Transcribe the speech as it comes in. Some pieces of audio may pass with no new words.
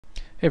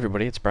Hey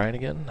everybody, it's Brian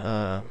again.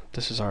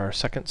 This is our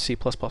second C++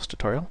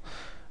 tutorial.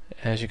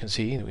 As you can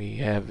see, we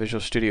have Visual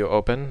Studio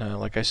open.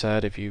 Like I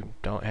said, if you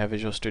don't have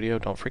Visual Studio,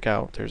 don't freak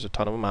out. There's a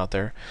ton of them out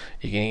there.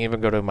 You can even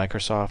go to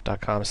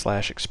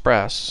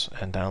microsoft.com/express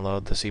and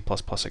download the C++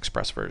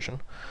 Express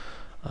version.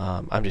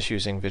 I'm just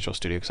using Visual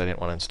Studio because I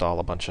didn't want to install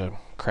a bunch of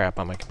crap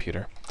on my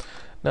computer.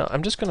 Now,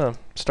 I'm just going to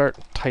start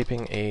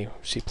typing a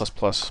C++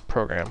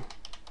 program.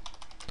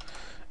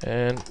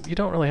 And you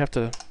don't really have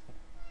to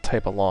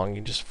type along,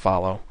 you just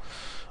follow.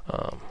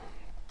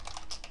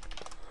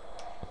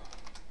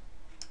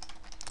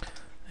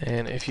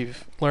 And if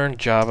you've learned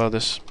Java,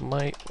 this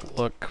might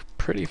look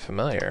pretty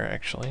familiar,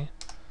 actually.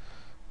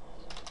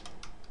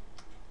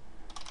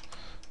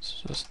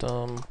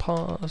 System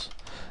pause.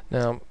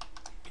 Now,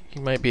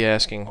 you might be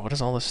asking, what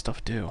does all this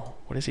stuff do?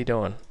 What is he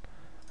doing?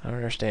 I don't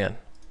understand.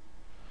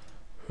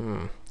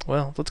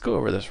 Well, let's go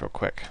over this real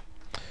quick.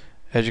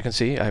 As you can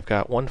see, I've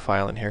got one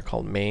file in here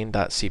called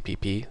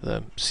main.cpp.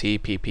 The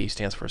CPP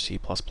stands for C++.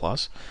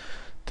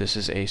 This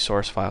is a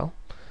source file.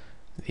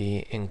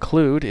 The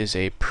include is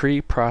a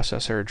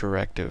preprocessor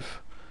directive.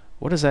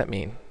 What does that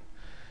mean?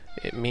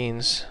 It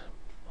means,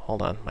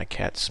 hold on, my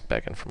cat's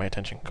begging for my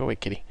attention. Go away,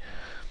 kitty.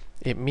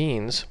 It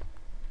means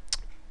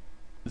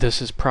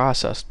this is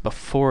processed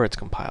before it's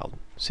compiled.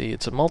 See,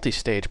 it's a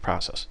multi-stage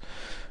process.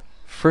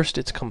 First,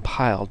 it's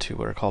compiled to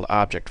what are called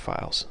object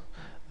files.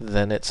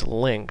 Then it's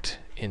linked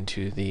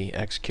into the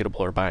executable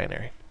or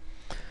binary.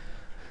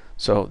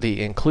 So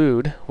the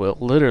include will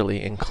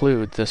literally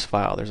include this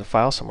file. There's a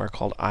file somewhere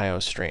called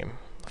IOStream.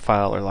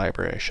 File or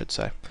library, I should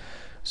say.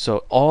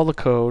 So all the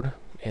code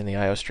in the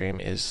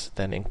IOStream is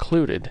then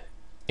included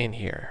in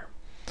here.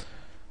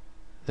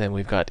 Then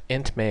we've got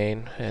int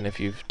main, and if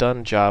you've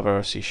done Java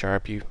or C#,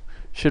 you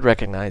should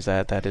recognize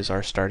that. That is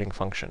our starting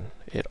function.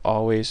 It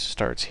always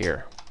starts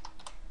here.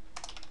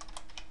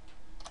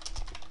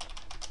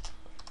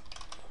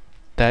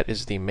 That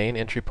is the main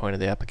entry point of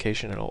the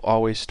application. It'll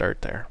always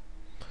start there.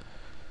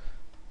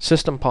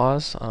 System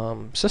pause.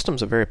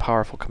 System's a very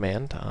powerful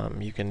command.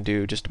 You can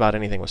do just about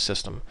anything with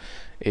system.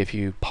 If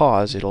you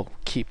pause, it'll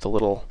keep the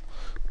little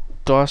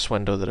DOS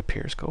window that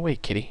appears. Go away,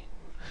 kitty.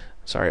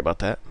 Sorry about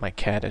that. My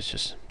cat is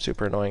just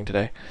super annoying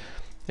today.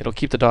 It'll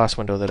keep the DOS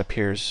window that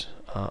appears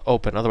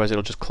open. Otherwise,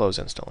 it'll just close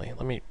instantly.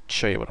 Let me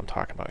show you what I'm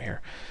talking about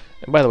here.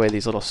 And by the way,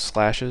 these little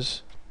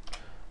slashes,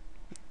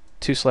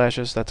 2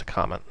 slashes, that's a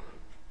comment.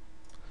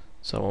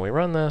 So when we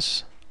run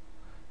this,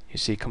 you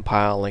see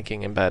compile,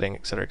 linking, embedding,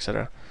 etc.,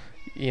 etc.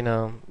 You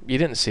know, you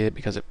didn't see it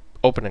because it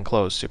opened and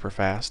closed super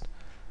fast.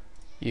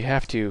 You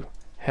have to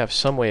have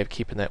some way of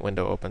keeping that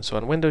window open. So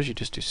on Windows, you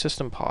just do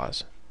system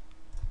pause.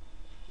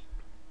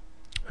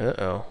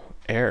 Uh-oh,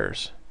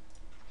 errors.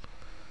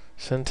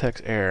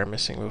 Syntax error,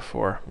 missing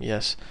before.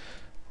 Yes,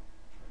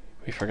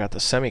 we forgot the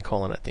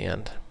semicolon at the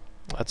end.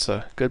 That's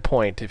a good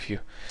point. If you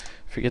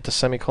forget the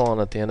semicolon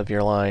at the end of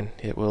your line,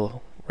 it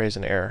will raise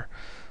an error.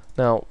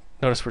 Now,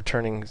 notice we're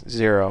turning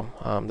 0.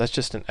 That's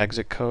just an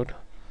exit code.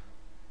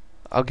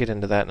 I'll get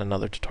into that in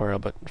another tutorial,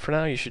 but for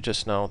now you should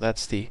just know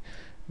that's the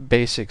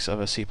basics of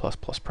a C++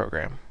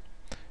 program.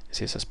 You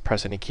see it says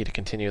press any key to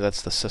continue.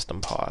 That's the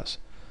system pause.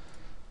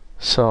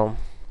 So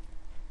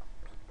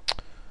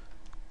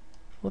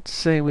let's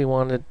say we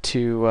wanted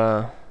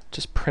to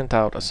just print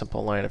out a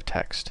simple line of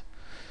text.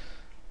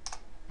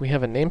 We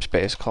have a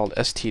namespace called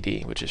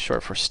std, which is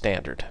short for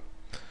standard,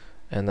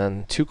 and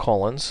then 2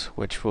 colons,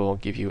 which will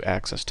give you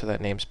access to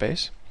that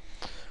namespace.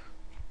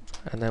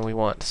 And then we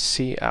want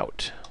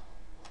cout.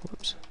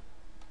 Whoops.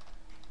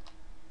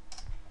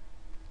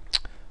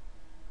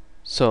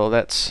 So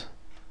that's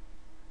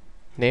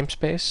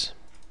namespace,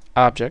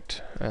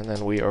 object, and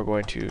then we are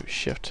going to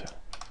shift,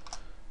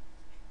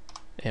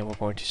 and we're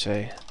going to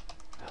say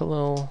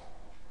hello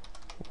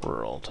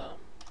world.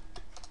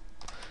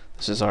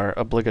 This is our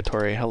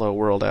obligatory hello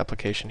world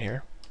application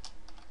here.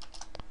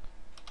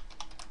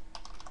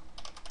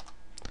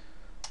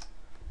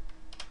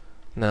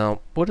 Now,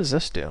 what does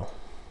this do?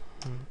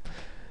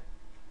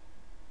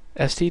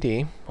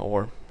 std,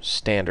 or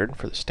standard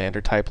for the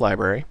standard type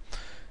library,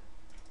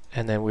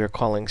 and then we are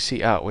calling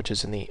cout, which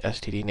is in the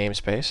std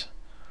namespace,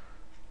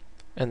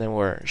 and then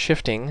we're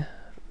shifting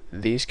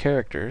these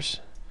characters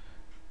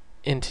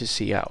into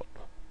cout,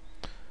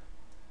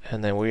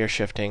 and then we are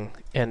shifting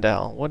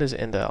endl. What is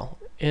endl?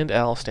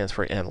 Endl stands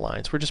for end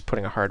lines. We're just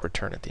putting a hard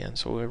return at the end.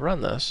 So when we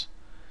run this,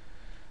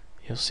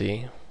 you'll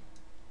see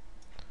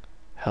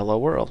hello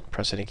world.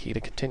 Press any key to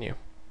continue.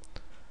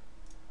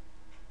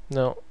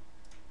 Now,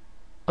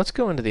 let's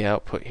go into the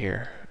output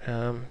here.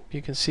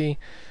 You can see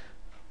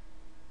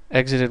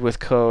exited with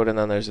code, and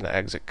then there's an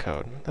exit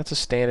code. That's a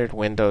standard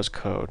Windows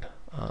code.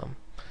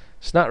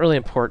 It's not really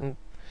important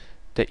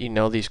that you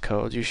know these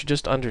codes. You should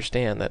just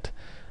understand that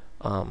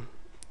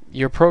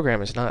your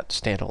program is not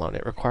standalone.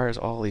 It requires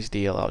all these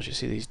DLLs. You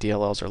see these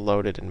DLLs are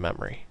loaded in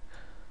memory.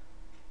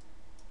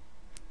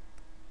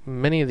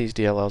 Many of these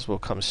DLLs will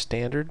come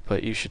standard,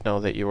 but you should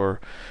know that your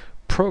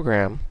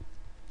program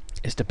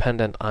is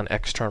dependent on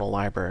external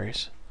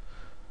libraries.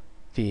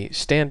 The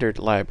standard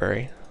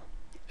library,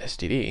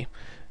 std,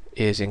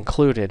 is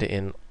included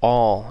in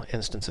all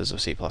instances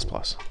of C++.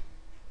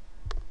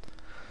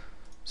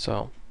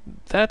 So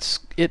that's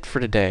it for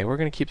today. We're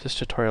going to keep this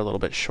tutorial a little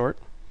bit short.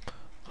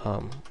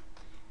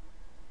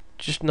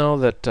 Just know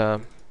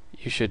that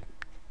you should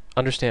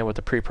understand what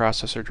the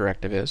preprocessor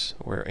directive is.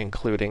 We're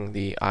including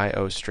the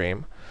IO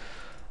stream.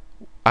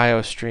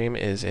 IO stream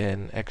is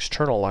an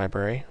external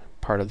library,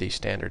 part of the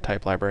standard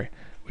type library,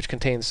 which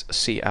contains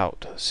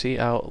cout.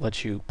 Cout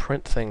lets you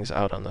print things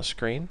out on the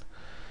screen,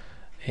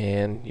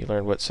 and you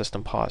learn what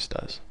system pause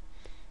does.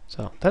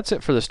 So that's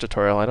it for this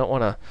tutorial. I don't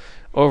want to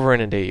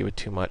over-inundate you with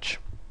too much.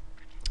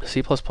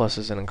 C++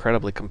 is an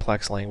incredibly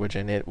complex language,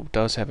 and it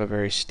does have a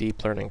very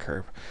steep learning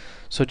curve.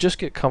 So just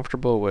get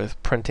comfortable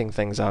with printing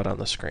things out on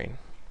the screen.